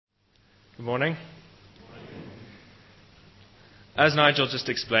Good morning. As Nigel just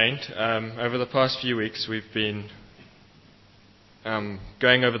explained, over the past few weeks we've been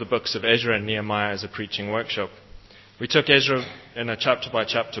going over the books of Ezra and Nehemiah as a preaching workshop. We took Ezra in a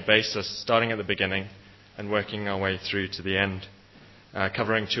chapter-by-chapter basis, starting at the beginning and working our way through to the end,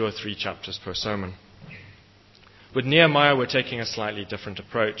 covering 2 or 3 chapters per sermon. With Nehemiah, we're taking a slightly different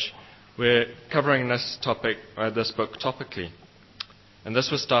approach. We're covering this book topically. And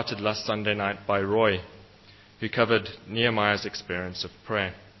this was started last Sunday night by Roy, who covered Nehemiah's experience of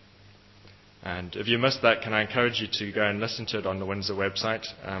prayer. And if you missed that, can I encourage you to go and listen to it on the Windsor website?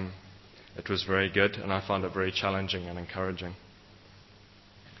 It was very good, and I found it very challenging and encouraging.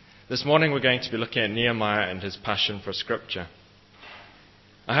 This morning we're going to be looking at Nehemiah and his passion for Scripture.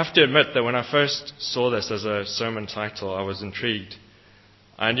 I have to admit that when I first saw this as a sermon title, I was intrigued.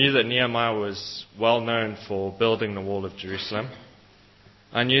 I knew that Nehemiah was well known for building the wall of Jerusalem.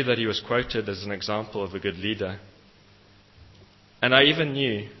 I knew that he was quoted as an example of a good leader. And I even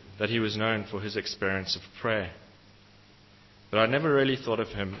knew that he was known for his experience of prayer. But I never really thought of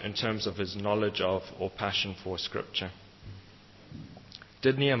him in terms of his knowledge of or passion for Scripture.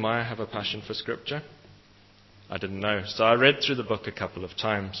 Did Nehemiah have a passion for Scripture? I didn't know. So I read through the book a couple of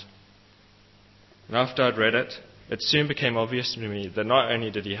times. And after I'd read it, it soon became obvious to me that not only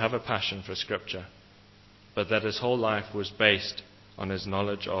did he have a passion for Scripture, but that his whole life was based on his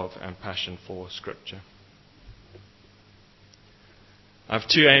knowledge of and passion for Scripture. I have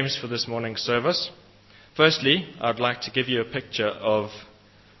 2 aims for this morning's service. Firstly, I'd like to give you a picture of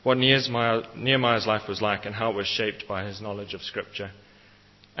what Nehemiah's life was like and how it was shaped by his knowledge of Scripture.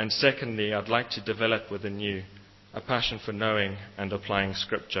 And secondly, I'd like to develop within you a passion for knowing and applying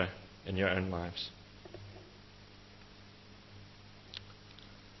Scripture in your own lives.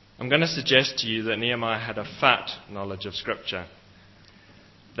 I'm going to suggest to you that Nehemiah had a fat knowledge of Scripture.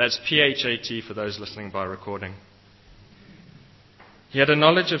 That's P-H-A-T for those listening by recording. He had a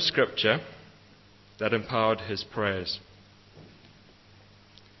knowledge of Scripture that empowered his prayers.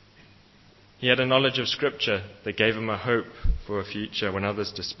 He had a knowledge of Scripture that gave him a hope for a future when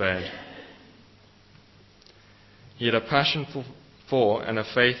others despaired. He had a passion for and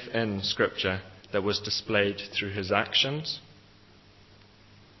a faith in Scripture that was displayed through his actions.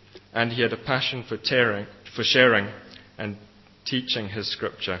 And he had a passion for sharing and teaching his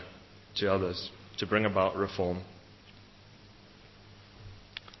Scripture to others to bring about reform.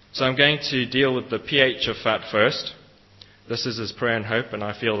 So I'm going to deal with the PH of fat first. This is his prayer and hope, and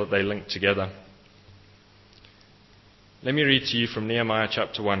I feel that they link together. Let me read to you from Nehemiah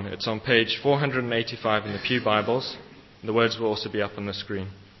chapter 1. It's on page 485 in the Pew Bibles. The words will also be up on the screen.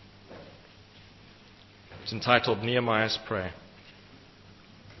 It's entitled Nehemiah's Prayer.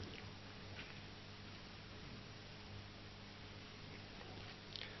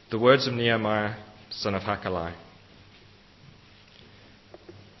 The words of Nehemiah, son of Hakaliah.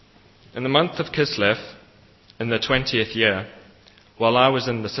 In the month of Kislev, in the 20th year, while I was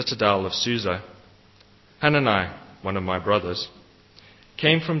in the citadel of Susa, Hanani, one of my brothers,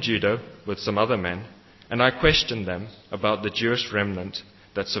 came from Judah with some other men, and I questioned them about the Jewish remnant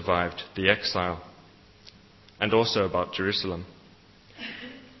that survived the exile, and also about Jerusalem.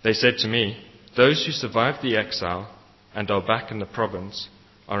 They said to me, "Those who survived the exile and are back in the province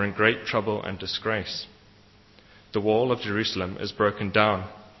are in great trouble and disgrace. The wall of Jerusalem is broken down,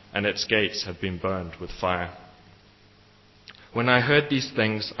 and its gates have been burned with fire." When I heard these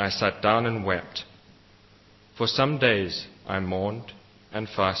things, I sat down and wept. For some days I mourned and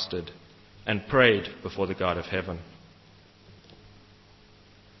fasted and prayed before the God of heaven.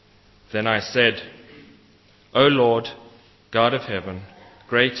 Then I said, "O Lord, God of heaven,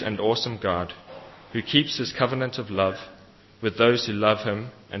 great and awesome God, who keeps his covenant of love with those who love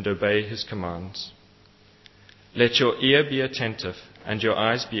him and obey his commands, let your ear be attentive and your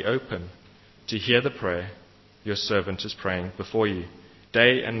eyes be open to hear the prayer your servant is praying before you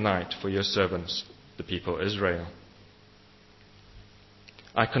day and night for your servants, the people Israel.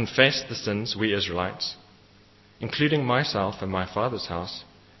 I confess the sins we Israelites, including myself and my father's house,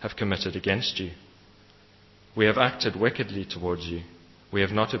 have committed against you. We have acted wickedly towards you. We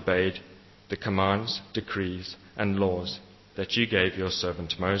have not obeyed the commands, decrees, and laws that you gave your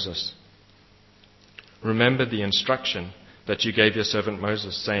servant Moses. Remember the instruction that you gave your servant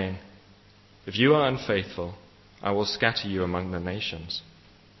Moses, saying, 'If you are unfaithful, I will scatter you among the nations.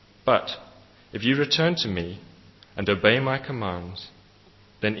 But if you return to me and obey my commands,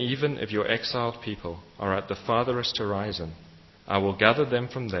 then even if your exiled people are at the farthest horizon, I will gather them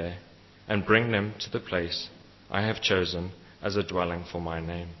from there and bring them to the place I have chosen as a dwelling for my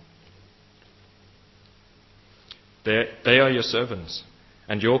name.' They are your servants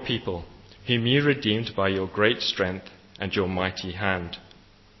and your people, whom you redeemed by your great strength and your mighty hand.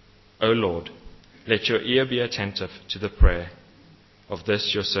 O Lord, let your ear be attentive to the prayer of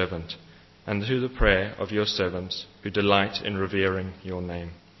this your servant, and to the prayer of your servants who delight in revering your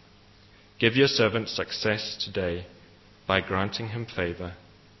name. Give your servant success today by granting him favor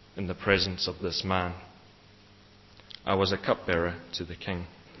in the presence of this man. I was a cupbearer to the king.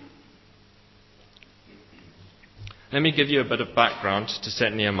 Let me give you a bit of background to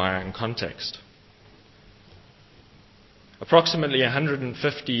set Nehemiah in context. Approximately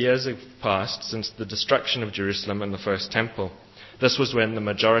 150 years have passed since the destruction of Jerusalem and the first temple. This was when the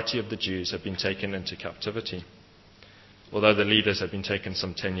majority of the Jews had been taken into captivity, although the leaders had been taken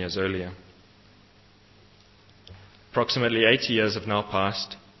some 10 years earlier. Approximately 80 years have now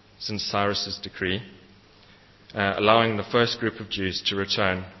passed since Cyrus's decree, allowing the first group of Jews to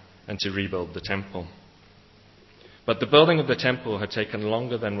return and to rebuild the temple. But the building of the temple had taken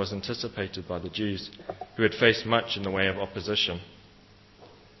longer than was anticipated by the Jews, who had faced much in the way of opposition.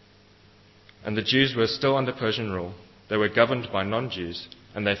 And the Jews were still under Persian rule. They were governed by non-Jews,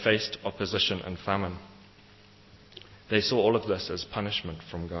 and they faced opposition and famine. They saw all of this as punishment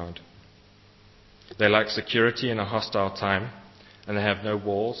from God. They lack security in a hostile time, and they have no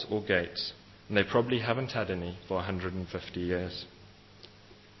walls or gates, and they probably haven't had any for 150 years.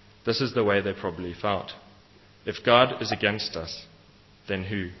 This is the way they probably felt. If God is against us, then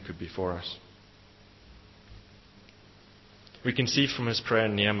who could be for us? We can see from his prayer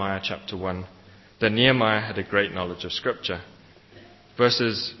in Nehemiah chapter 1 that Nehemiah had a great knowledge of Scripture.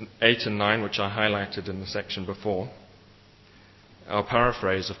 Verses 8 and 9, which I highlighted in the section before, are a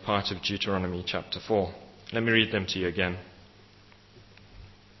paraphrase of part of Deuteronomy chapter 4. Let me read them to you again.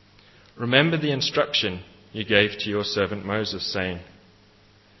 Remember the instruction you gave to your servant Moses, saying,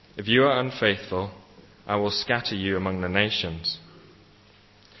 if you are unfaithful, I will scatter you among the nations.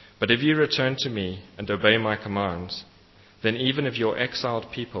 But if you return to me and obey my commands, then even if your exiled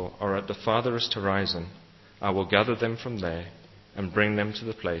people are at the farthest horizon, I will gather them from there and bring them to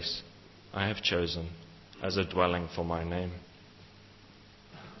the place I have chosen as a dwelling for my name.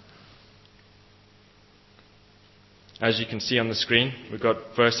 As you can see on the screen, we've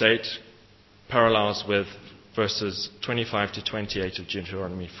got verse 8 parallels with verses 25 to 28 of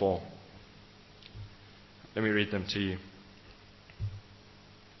Deuteronomy 4. Let me read them to you.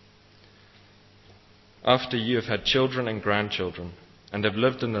 After you have had children and grandchildren, and have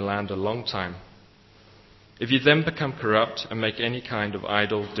lived in the land a long time, if you then become corrupt and make any kind of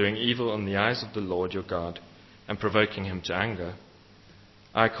idol, doing evil in the eyes of the Lord your God, and provoking him to anger,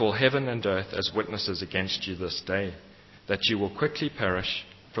 I call heaven and earth as witnesses against you this day, that you will quickly perish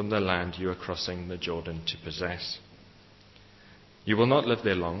from the land you are crossing the Jordan to possess. You will not live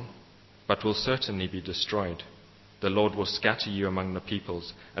there long, but will certainly be destroyed. The Lord will scatter you among the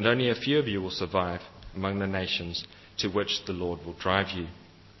peoples, and only a few of you will survive among the nations to which the Lord will drive you.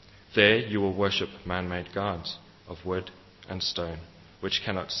 There you will worship man-made gods of wood and stone, which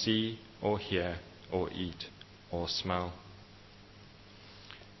cannot see or hear or eat or smell.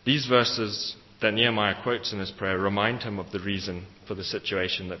 These verses that Nehemiah quotes in his prayer remind him of the reason for the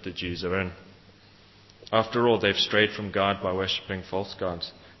situation that the Jews are in. After all, they've strayed from God by worshipping false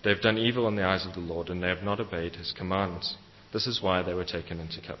gods. They've done evil in the eyes of the Lord, and they have not obeyed his commands. This is why they were taken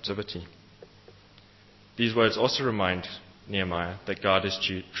into captivity. These words also remind Nehemiah that God is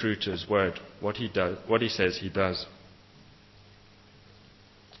true to his word. What he says, he does.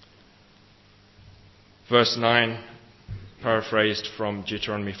 Verse 9, paraphrased from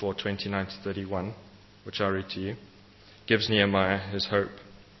Deuteronomy 4:29 to 31, which I'll read to you, gives Nehemiah his hope.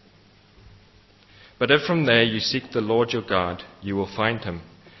 But if from there you seek the Lord your God, you will find him.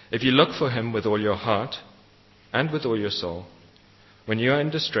 If you look for him with all your heart and with all your soul, when you are in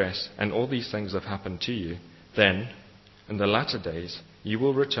distress and all these things have happened to you, then, in the latter days, you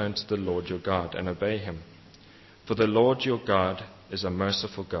will return to the Lord your God and obey him. For the Lord your God is a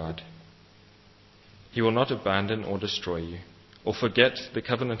merciful God. He will not abandon or destroy you, or forget the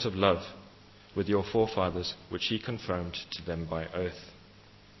covenant of love with your forefathers, which he confirmed to them by oath.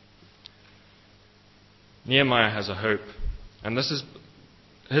 Nehemiah has a hope, and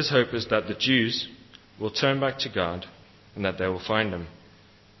his hope is that the Jews will turn back to God and that they will find him.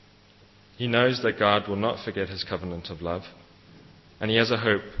 He knows that God will not forget his covenant of love, and he has a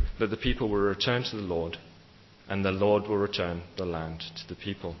hope that the people will return to the Lord, and the Lord will return the land to the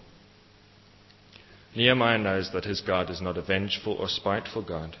people. Nehemiah knows that his God is not a vengeful or spiteful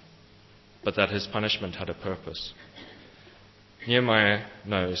God, but that his punishment had a purpose. Nehemiah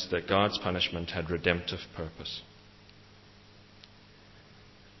knows that God's punishment had redemptive purpose.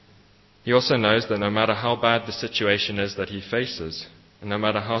 He also knows that no matter how bad the situation is that he faces, and no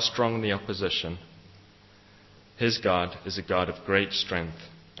matter how strong the opposition, his God is a God of great strength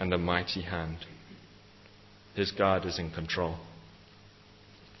and a mighty hand. His God is in control.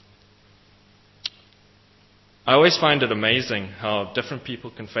 I always find it amazing how different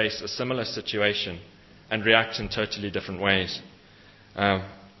people can face a similar situation and react in totally different ways.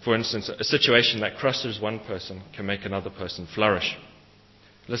 For instance, a situation that crushes one person can make another person flourish.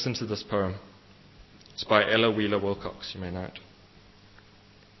 Listen to this poem. It's by Ella Wheeler Wilcox, you may know it.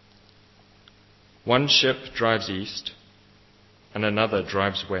 One ship drives east, and another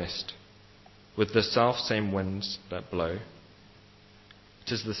drives west, with the self-same winds that blow.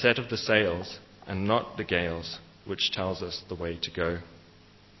 It is the set of the sails, and not the gales, which tells us the way to go.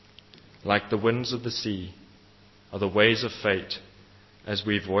 Like the winds of the sea are the ways of fate as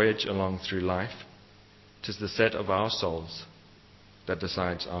we voyage along through life. 'Tis the set of our souls that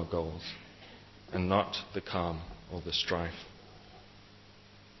decides our goals, and not the calm or the strife.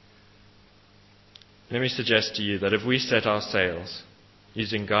 Let me suggest to you that if we set our sails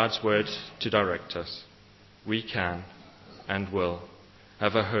using God's word to direct us, we can and will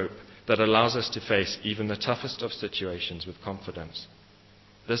have a hope that allows us to face even the toughest of situations with confidence.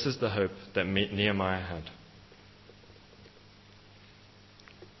 This is the hope that Nehemiah had.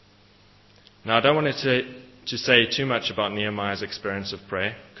 Now, I don't want to say too much about Nehemiah's experience of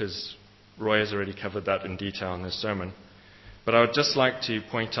prayer, because Roy has already covered that in detail in his sermon. But I would just like to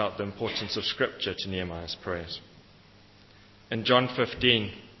point out the importance of Scripture to Nehemiah's prayers. In John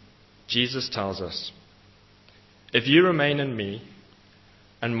 15, Jesus tells us, "If you remain in me,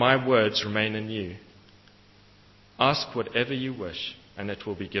 and my words remain in you, ask whatever you wish, and it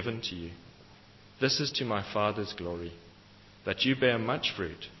will be given to you. This is to my Father's glory, that you bear much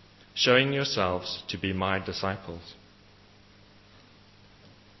fruit, showing yourselves to be my disciples."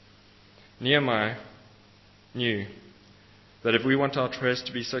 Nehemiah knew that if we want our prayers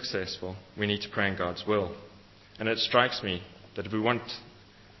to be successful, we need to pray in God's will. And it strikes me that if we want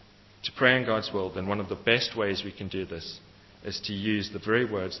to pray in God's will, then one of the best ways we can do this is to use the very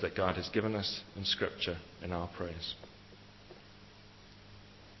words that God has given us in Scripture in our prayers.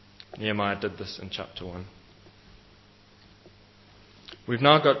 Nehemiah did this in chapter 1. We've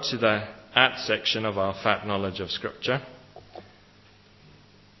now got to the at section of our fat knowledge of Scripture.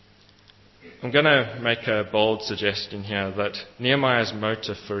 I'm going to make a bold suggestion here that Nehemiah's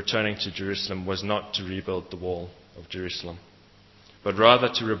motive for returning to Jerusalem was not to rebuild the wall of Jerusalem, but rather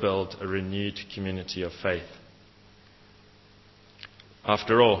to rebuild a renewed community of faith.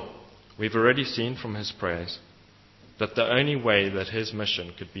 After all, we've already seen from his prayers that the only way that his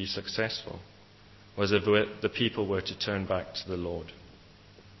mission could be successful was if the people were to turn back to the Lord.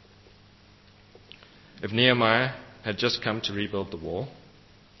 If Nehemiah had just come to rebuild the wall,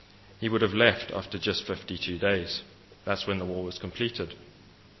 he would have left after just 52 days. That's when the wall was completed.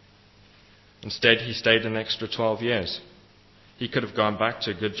 Instead, he stayed an extra 12 years. He could have gone back to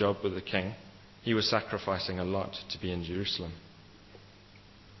a good job with the king. He was sacrificing a lot to be in Jerusalem.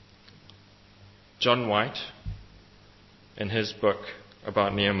 John White, in his book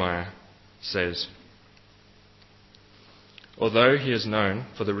about Nehemiah, says, "Although he is known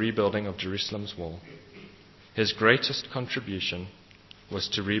for the rebuilding of Jerusalem's wall, his greatest contribution was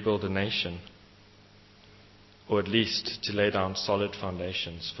to rebuild a nation, or at least to lay down solid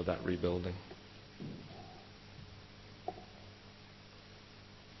foundations for that rebuilding."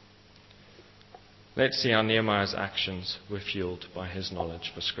 Let's see how Nehemiah's actions were fueled by his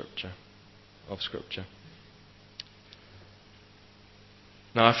knowledge of Scripture.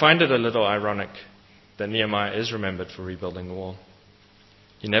 Now, I find it a little ironic that Nehemiah is remembered for rebuilding the wall.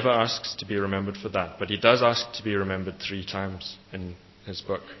 He never asks to be remembered for that, but he does ask to be remembered 3 times in his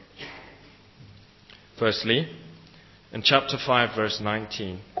book. Firstly, in chapter 5, verse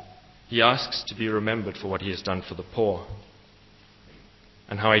 19, he asks to be remembered for what he has done for the poor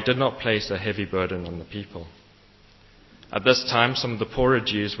and how he did not place a heavy burden on the people. At this time, some of the poorer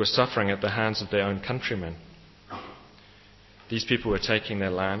Jews were suffering at the hands of their own countrymen. These people were taking their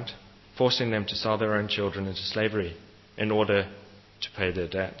land, forcing them to sell their own children into slavery in order to pay their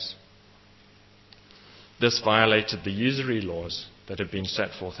debts. This violated the usury laws that had been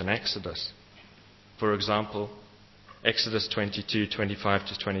set forth in Exodus. For example, Exodus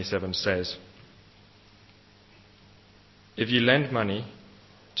 22:25-27 says, "If you lend money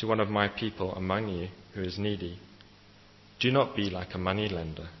to one of my people among you who is needy, do not be like a money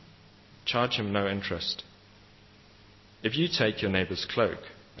lender. Charge him no interest. If you take your neighbor's cloak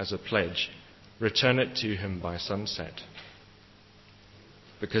as a pledge, return it to him by sunset,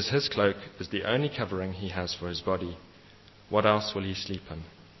 because his cloak is the only covering he has for his body. What else will he sleep in?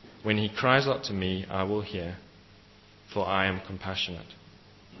 When he cries out to me, I will hear. for I am compassionate."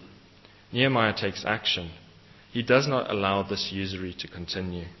 Nehemiah takes action. He does not allow this usury to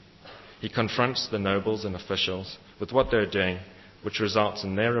continue. He confronts the nobles and officials with what they're doing, which results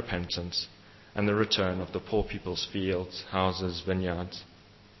in their repentance and the return of the poor people's fields, houses, vineyards,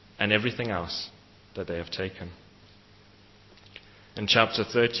 and everything else that they have taken. In chapter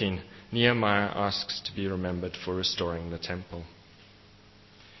 13, Nehemiah asks to be remembered for restoring the temple.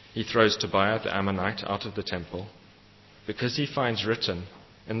 He throws Tobiah the Ammonite out of the temple because he finds written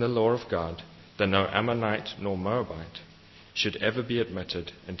in the law of God that no Ammonite nor Moabite should ever be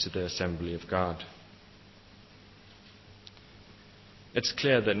admitted into the assembly of God. It's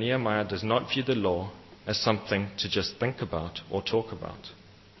clear that Nehemiah does not view the law as something to just think about or talk about.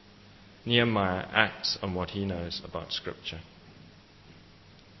 Nehemiah acts on what he knows about Scripture.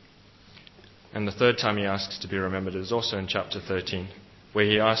 And the third time he asks to be remembered is also in chapter 13, where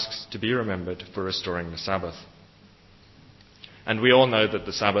he asks to be remembered for restoring the Sabbath. And we all know that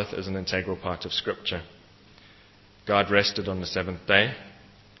the Sabbath is an integral part of Scripture. God rested on the seventh day,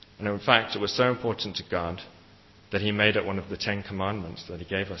 and in fact it was so important to God that he made it one of the 10 commandments that he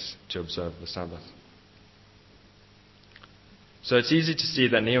gave us to observe the Sabbath. So it's easy to see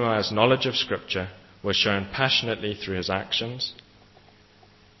that Nehemiah's knowledge of Scripture was shown passionately through his actions.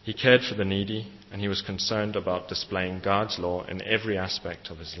 He cared for the needy, and he was concerned about displaying God's law in every aspect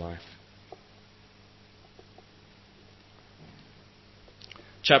of his life.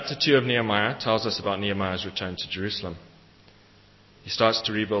 Chapter 2 of Nehemiah tells us about Nehemiah's return to Jerusalem. He starts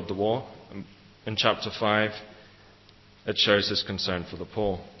to rebuild the wall. In chapter 5, it shows his concern for the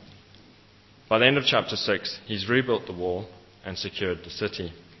poor. By the end of chapter 6, he's rebuilt the wall and secured the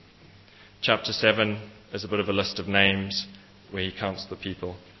city. Chapter 7 is a bit of a list of names where he counts the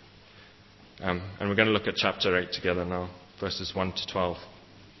people. And we're going to look at chapter 8 together now, verses 1 to 12.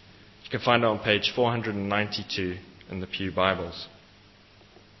 You can find it on page 492 in the Pew Bibles.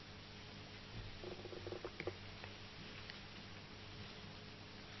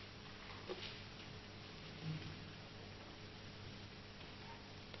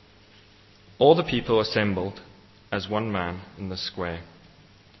 All the people assembled as one man in the square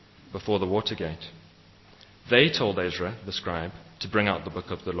before the water gate. They told Ezra, the scribe, to bring out the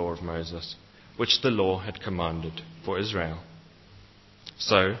book of the law of Moses, which the law had commanded for Israel.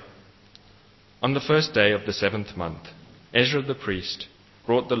 So, on the first day of the 7th month, Ezra the priest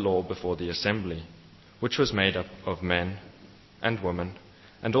brought the law before the assembly, which was made up of men and women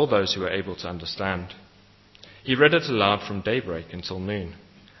and all those who were able to understand. He read it aloud from daybreak until noon,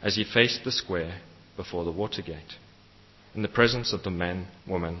 as he faced the square before the water gate, in the presence of the men,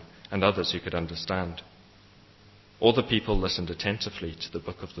 women, and others who could understand. All the people listened attentively to the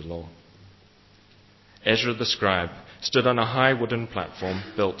book of the law. Ezra the scribe stood on a high wooden platform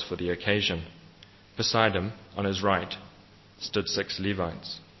built for the occasion. Beside him, on his right, stood 6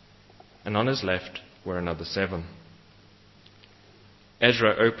 Levites, and on his left were another 7.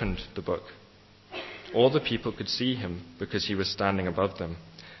 Ezra opened the book. All the people could see him because he was standing above them.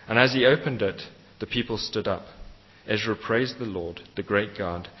 And as he opened it, the people stood up. Ezra praised the Lord, the great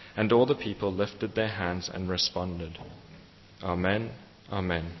God, and all the people lifted their hands and responded, "Amen,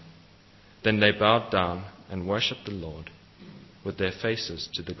 Amen." Then they bowed down and worshipped the Lord with their faces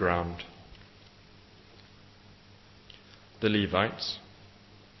to the ground. The Levites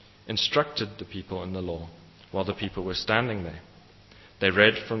instructed the people in the law while the people were standing there. They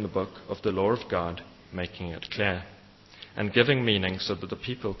read from the book of the law of God, making it clear, and giving meaning so that the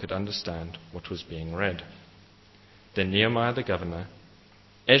people could understand what was being read. Then Nehemiah the governor,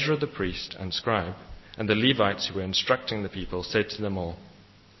 Ezra the priest and scribe, and the Levites who were instructing the people said to them all,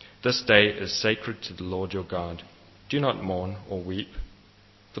 "This day is sacred to the Lord your God. Do not mourn or weep."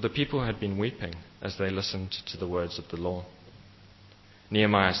 For the people had been weeping as they listened to the words of the law.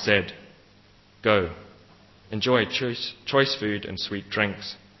 Nehemiah said, "Go, enjoy choice food and sweet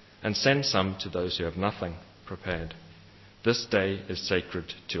drinks, and send some to those who have nothing prepared. This day is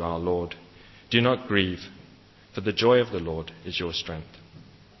sacred to our Lord. Do not grieve, for the joy of the Lord is your strength."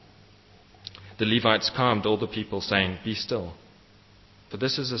 The Levites calmed all the people, saying, "Be still, for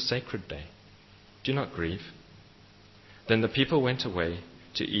this is a sacred day. Do not grieve." Then the people went away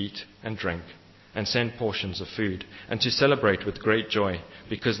to eat and drink and send portions of food and to celebrate with great joy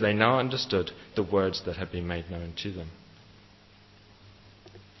because they now understood the words that had been made known to them.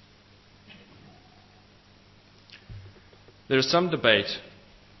 There is some debate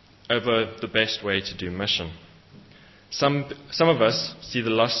over the best way to do mission. Some of us see the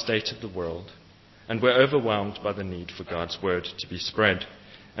lost state of the world, and we're overwhelmed by the need for God's word to be spread,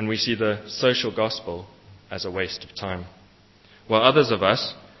 and we see the social gospel as a waste of time. While others of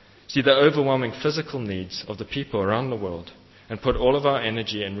us see the overwhelming physical needs of the people around the world, and put all of our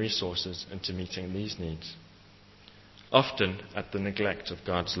energy and resources into meeting these needs, often at the neglect of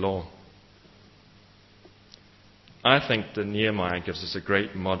God's law. I think that Nehemiah gives us a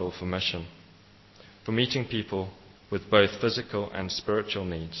great model for mission, for meeting people with both physical and spiritual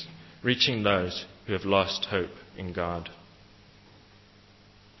needs, reaching those who have lost hope in God.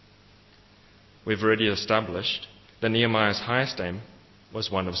 We've already established that Nehemiah's highest aim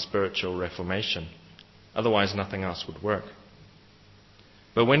was one of spiritual reformation. Otherwise, nothing else would work.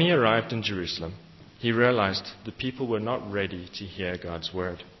 But when he arrived in Jerusalem, he realized the people were not ready to hear God's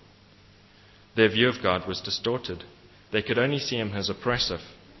word. Their view of God was distorted. They could only see him as oppressive.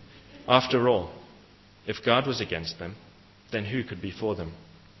 After all, if God was against them, then who could be for them?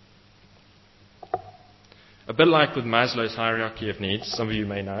 A bit like with Maslow's hierarchy of needs, some of you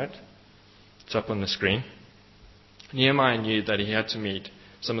may know it. It's up on the screen. Nehemiah knew that he had to meet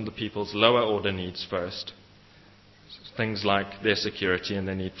some of the people's lower order needs first. Things like their security and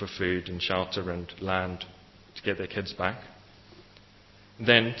their need for food and shelter and land to get their kids back.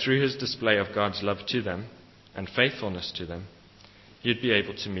 Then, through his display of God's love to them and faithfulness to them, he'd be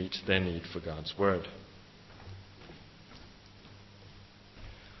able to meet their need for God's word.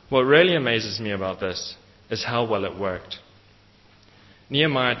 What really amazes me about this is how well it worked.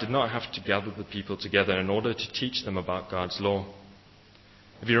 Nehemiah did not have to gather the people together in order to teach them about God's law.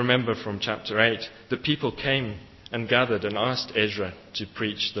 If you remember from chapter 8, the people came and gathered and asked Ezra to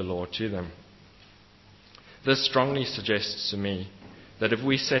preach the law to them. This strongly suggests to me that if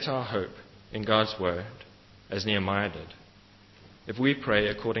we set our hope in God's word, as Nehemiah did, if we pray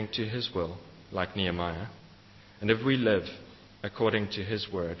according to his will, like Nehemiah, and if we live according to his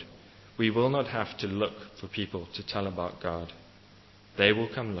word, we will not have to look for people to tell about God. They will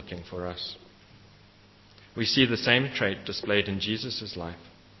come looking for us. We see the same trait displayed in Jesus' life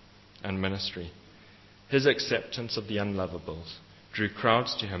and ministry. His acceptance of the unlovables drew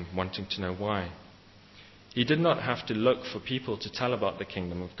crowds to him wanting to know why. He did not have to look for people to tell about the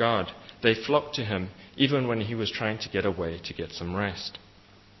kingdom of God. They flocked to him even when he was trying to get away to get some rest.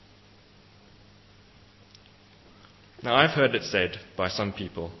 Now, I've heard it said by some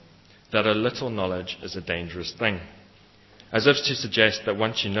people that a little knowledge is a dangerous thing, as if to suggest that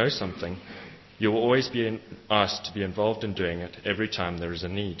once you know something, you will always be asked to be involved in doing it every time there is a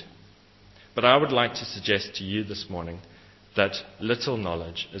need. But I would like to suggest to you this morning that little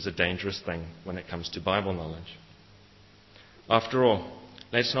knowledge is a dangerous thing when it comes to Bible knowledge. After all,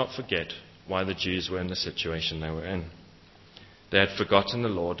 let's not forget why the Jews were in the situation they were in. They had forgotten the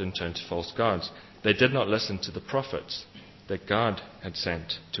Lord and turned to false gods. They did not listen to the prophets that God had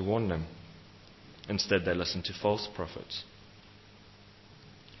sent to warn them. Instead, they listened to false prophets.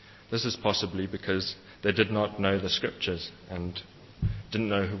 This is possibly because they did not know the scriptures and didn't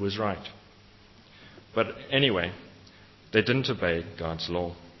know who was right. But anyway, they didn't obey God's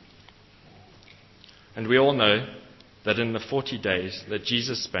law. And we all know that in the 40 days that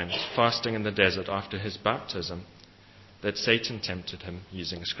Jesus spent fasting in the desert after his baptism, that Satan tempted him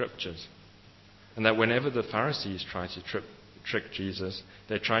using scriptures. And that whenever the Pharisees tried to trick Jesus,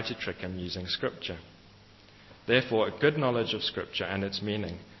 they tried to trick him using scripture. Therefore, a good knowledge of scripture and its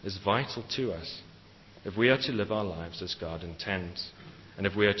meaning is vital to us if we are to live our lives as God intends, and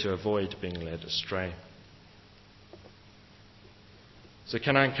if we are to avoid being led astray. So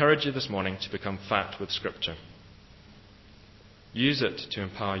can I encourage you this morning to become fat with scripture? Use it to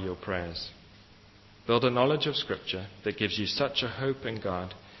empower your prayers. Build a knowledge of scripture that gives you such a hope in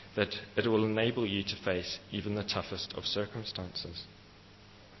God that it will enable you to face even the toughest of circumstances.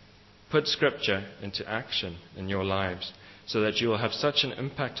 Put scripture into action in your lives so that you will have such an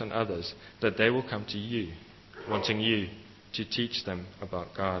impact on others that they will come to you, wanting you to teach them about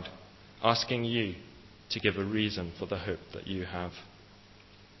God, asking you to give a reason for the hope that you have.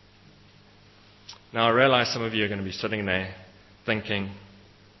 Now, I realize some of you are going to be sitting there thinking,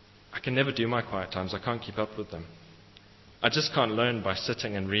 I can never do my quiet times. I can't keep up with them. I just can't learn by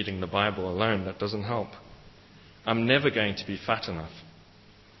sitting and reading the Bible alone. That doesn't help. I'm never going to be fat enough.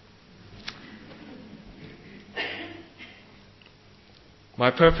 My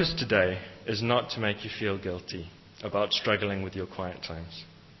purpose today is not to make you feel guilty about struggling with your quiet times.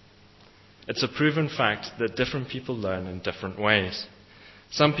 It's a proven fact that different people learn in different ways.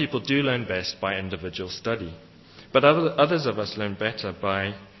 Some people do learn best by individual study, but others of us learn better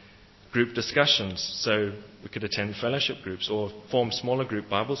by group discussions, so we could attend fellowship groups or form smaller group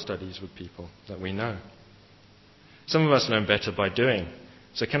Bible studies with people that we know. Some of us learn better by doing,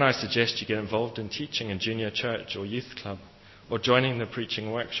 so can I suggest you get involved in teaching in junior church or youth club, or joining the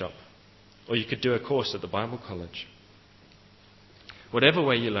preaching workshop, or you could do a course at the Bible college. Whatever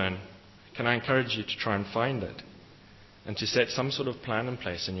way you learn, can I encourage you to try and find it and to set some sort of plan in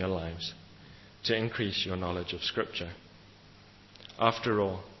place in your lives to increase your knowledge of Scripture. After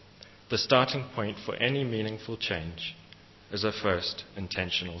all, the starting point for any meaningful change is a first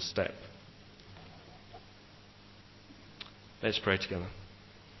intentional step. Let's pray together.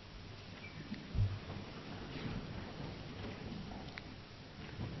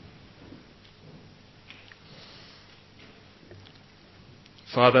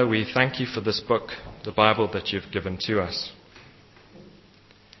 Father, we thank you for this book, the Bible that you've given to us.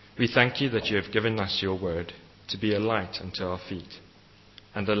 We thank you that you have given us your word to be a light unto our feet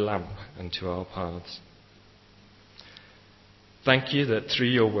and a lamp unto our paths. Thank you that through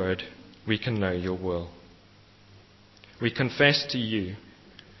your word we can know your will. We confess to you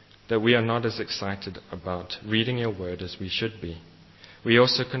that we are not as excited about reading your word as we should be. We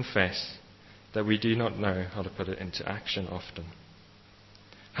also confess that we do not know how to put it into action often.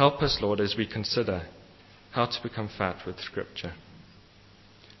 Help us, Lord, as we consider how to become fat with Scripture.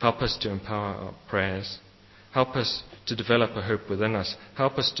 Help us to empower our prayers. Help us to develop a hope within us.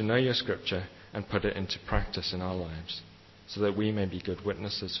 Help us to know your Scripture and put it into practice in our lives so that we may be good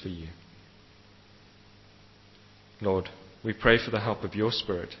witnesses for you. Lord, we pray for the help of your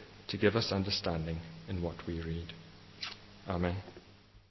Spirit to give us understanding in what we read. Amen.